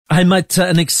Hey, mate,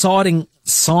 an exciting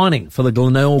signing for the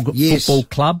Glenelg Yes. Football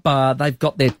Club. They've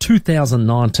got their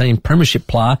 2019 Premiership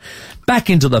player back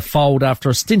into the fold after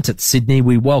a stint at Sydney.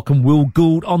 We welcome Will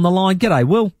Gould on the line. G'day,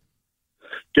 Will.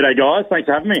 G'day, guys. Thanks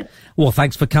for having me. Well,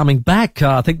 thanks for coming back.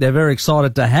 I think they're very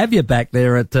excited to have you back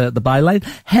there at the Bay Lane.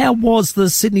 How was the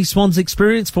Sydney Swans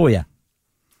experience for you?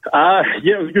 Yeah,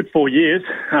 it was a good 4 years.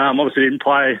 Obviously didn't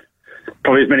play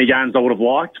probably as many games as I would have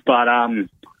liked, but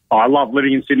I love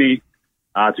living in Sydney.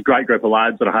 It's a great group of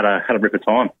lads, and I had a ripper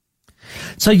time.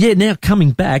 So, yeah, now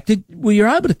coming back, were you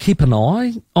able to keep an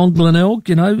eye on Glenelg,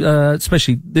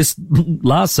 especially this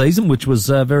last season, which was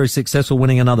very successful,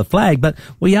 winning another flag, but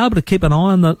were you able to keep an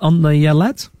eye on the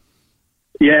lads?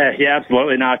 Yeah,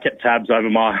 absolutely. No, I kept tabs over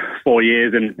my 4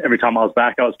 years, and every time I was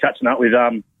back, I was catching up with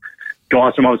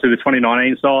guys from obviously the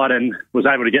 2019 side, and was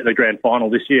able to get the grand final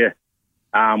this year,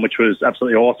 which was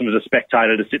absolutely awesome as a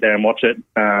spectator to sit there and watch it.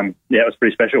 It was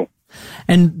pretty special.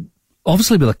 And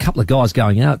obviously with a couple of guys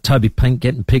going out, Toby Pink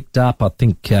getting picked up, I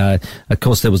think, of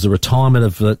course, there was the retirement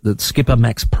of the skipper,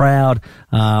 Max Proud.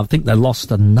 I think they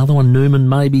lost another one, Newman,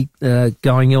 maybe,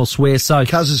 going elsewhere. So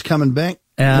Cuz is coming back.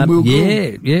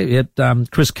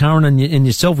 Chris Curran and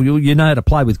yourself, you know how to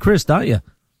play with Chris, don't you?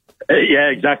 Yeah,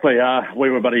 exactly. We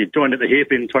were joined at the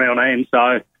hip in 2019,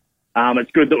 so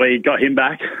it's good that we got him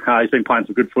back. He's been playing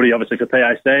some good footy, obviously, for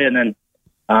PAC, and then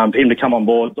for him to come on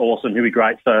board is awesome. He'll be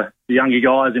great for the younger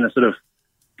guys in a sort of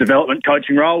development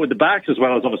coaching role with the backs, as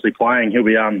well as obviously playing. He'll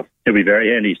be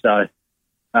very handy. So,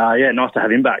 nice to have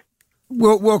him back.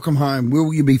 Well, welcome home.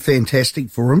 Will you be fantastic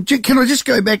for him? Can I just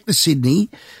go back to Sydney?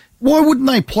 Why wouldn't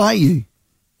they play you?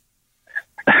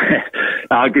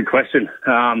 Good question.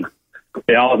 I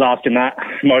was asking that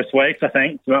most weeks, I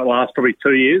think, throughout the last probably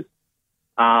 2 years.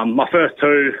 My first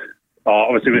two,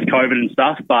 obviously with COVID and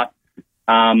stuff, but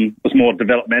was more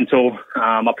developmental.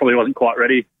 I probably wasn't quite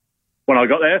ready when I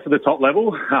got there for the top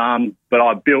level, but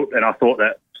I built, and I thought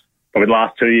that probably the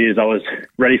last 2 years I was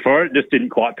ready for it. Just didn't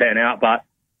quite pan out, but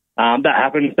that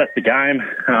happens. That's the game.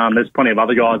 There's plenty of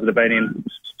other guys that have been in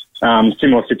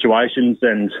similar situations,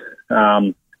 and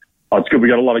it's good we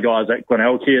got a lot of guys at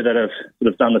Glenelg here that have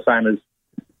sort of done the same as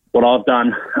what I've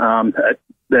done at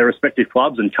their respective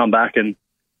clubs and come back, and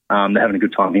they're having a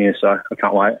good time here, so I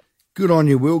can't wait. Good on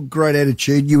you, Will. Great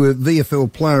attitude. You were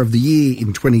VFL Player of the Year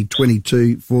in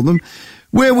 2022 for them.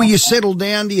 Where will you settle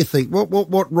down, do you think?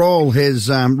 What role has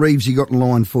Reevesy got in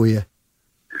line for you?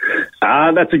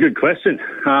 That's a good question.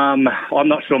 I'm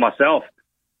not sure myself,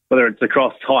 whether it's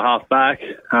across high half back.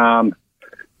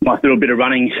 Might do a bit of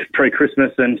running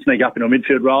pre-Christmas and sneak up into a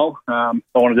midfield role. I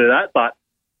want to do that, but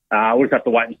we'll just have to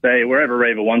wait and see. Wherever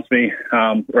Reeva wants me,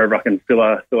 wherever I can fill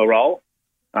a role,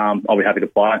 I'll be happy to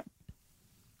play.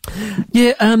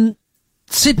 Yeah,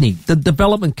 Sydney, the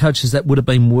development coaches that would have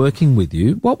been working with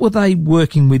you, what were they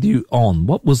working with you on?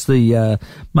 What was the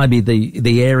maybe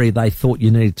the area they thought you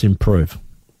needed to improve?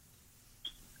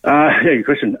 Good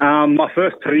question. My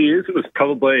first 2 years, it was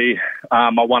probably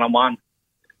my one-on-one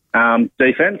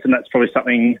defence, and that's probably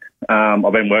something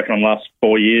I've been working on the last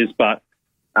 4 years, but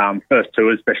first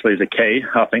two especially is a key.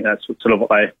 I think that's sort of what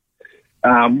they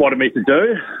wanted me to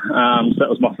do. So that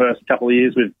was my first couple of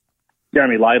years with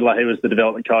Jeremy Laidler. He was the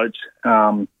development coach,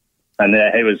 and we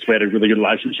had a really good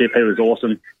relationship. He was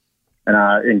awesome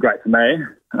and great for me.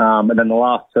 And then the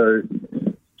last two,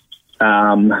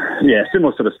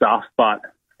 similar sort of stuff, but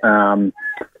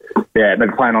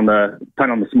maybe playing on the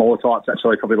smaller types.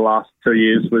 Actually, probably the last 2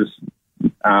 years was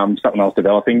something I was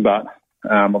developing, but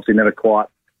obviously never quite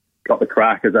got the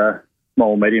crack as a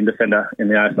small medium defender in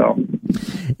the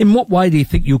AFL. In what way do you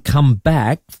think you'll come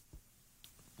back,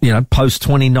 post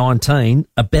 2019,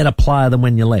 a better player than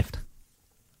when you left?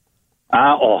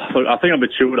 I think I've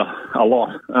matured a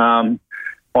lot on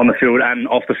the field and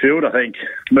off the field. I think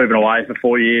moving away for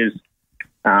 4 years,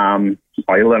 you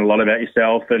learn a lot about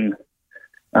yourself, and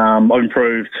I've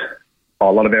improved a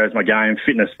lot of areas of my game.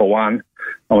 Fitness, for one,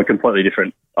 I'm a completely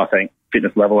different, I think,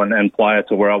 fitness level and player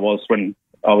to where I was when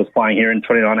I was playing here in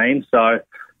 2019. So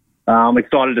I'm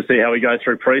excited to see how we go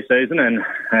through pre-season and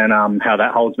how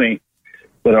that holds me,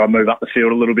 whether I move up the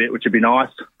field a little bit, which would be nice.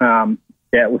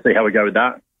 We'll see how we go with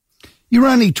that. You're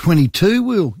only 22,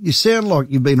 Will. You sound like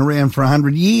you've been around for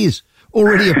 100 years.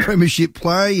 Already a premiership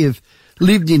player. You've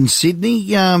lived in Sydney.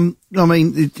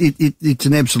 It's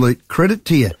an absolute credit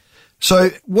to you. So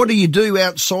what do you do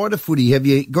outside of footy? Have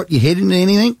you got your head into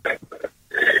anything?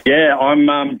 Yeah,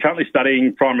 I'm currently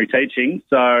studying primary teaching.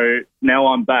 So now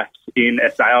I'm back in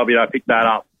SA. I'll be able to pick that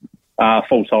up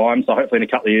full time. So hopefully in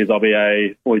a couple of years I'll be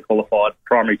a fully qualified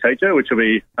primary teacher, which will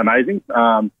be amazing.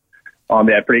 I'm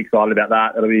pretty excited about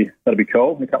that. That'll be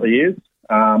cool in a couple of years.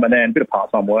 And then a bit of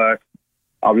part-time work.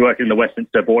 I'll be working in the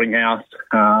Westminster boarding house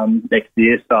next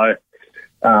year. So,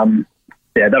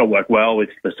 that'll work well with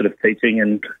the sort of teaching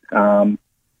and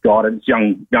guidance,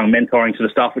 young mentoring sort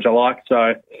of stuff, which I like.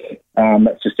 So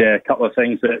that's just a couple of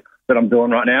things that I'm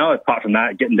doing right now. Apart from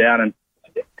that, getting down and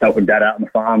helping Dad out on the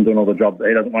farm, doing all the jobs that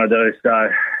he doesn't want to do.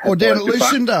 So, down at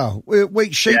Lucindale,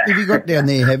 wheat sheep have you got down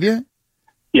there? Have you?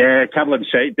 Yeah, cattle and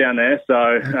sheep down there.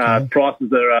 So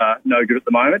prices are no good at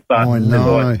the moment, but there's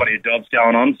always plenty of jobs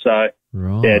going on. So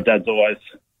Dad's always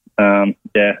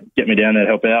get me down there to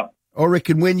help out. I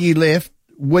reckon when you left,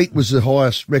 wheat was the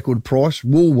highest record price.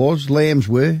 Wool was, lambs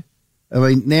were. I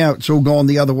mean, now it's all gone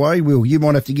the other way. Will you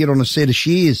might have to get on a set of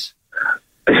shears.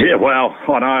 Yeah, well,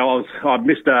 I know. I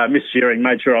missed shearing.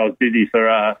 Made sure I was busy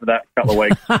for that couple of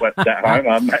weeks left at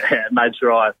home. I made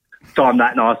sure I timed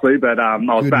that nicely. But I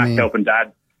was back helping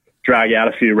Dad drag out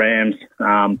a few rams,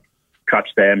 crutch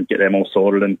them, get them all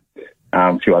sorted, and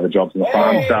a few other jobs on the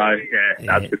farm. So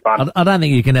that's good fun. I don't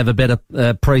think you can have a better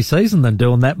pre-season than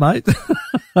doing that, mate.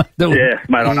 Yeah,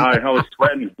 mate, I know. I was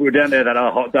sweating. We were down there that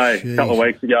other hot day a couple of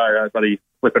weeks ago, buddy,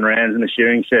 flipping rams in the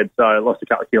shearing shed, so I lost a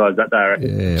couple of kilos that day, I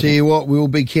reckon. Yeah. Tell you what, we'll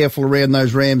be careful around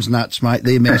those rams nuts, mate.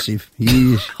 They're massive.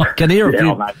 I can hear a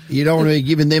few. Mate. You don't want to be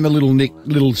giving them a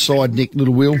little side nick,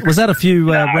 little Will. Was that a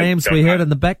few rams we heard in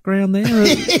the background there? What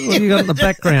have you got in the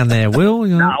background there, Will?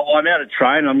 No, I'm out of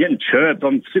training. I'm getting chirped.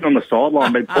 I'm sitting on the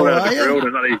sideline, being pulled out of the grill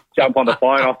to bloody jump on the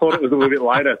phone. I thought it was a little bit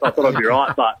later, so I thought I'd be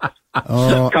right, but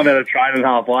come out of training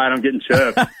halfway and I'm getting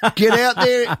chirped. Get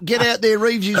out there,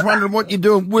 Reeves. He's wondering what you're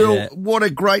doing. Will, what a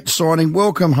great signing.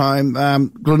 Welcome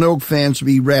home. Glenelg fans will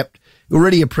be wrapped.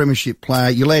 Already a premiership player.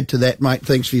 You'll add to that, mate.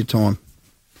 Thanks for your time.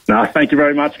 No, thank you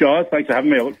very much, guys. Thanks for having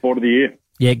me. I look forward to the year.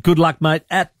 Yeah, good luck, mate.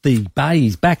 At the Bay,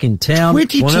 he's back in town.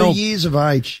 22 years of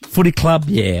age. Footy club,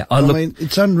 yeah. I mean,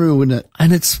 it's unreal, isn't it?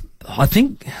 And I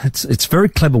think it's very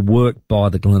clever work by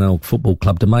the Glenelg Football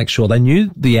Club to make sure they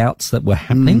knew the outs that were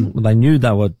happening. They knew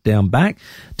they were down back,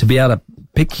 to be able to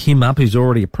pick him up, who's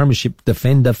already a premiership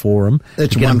defender for him.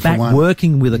 That's to get one him for back one.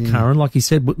 working with a Curran. Like he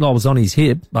said, I was on his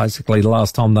hip, basically, the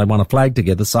last time they won a flag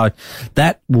together. So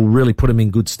that will really put him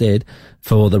in good stead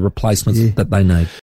for the replacements that they need.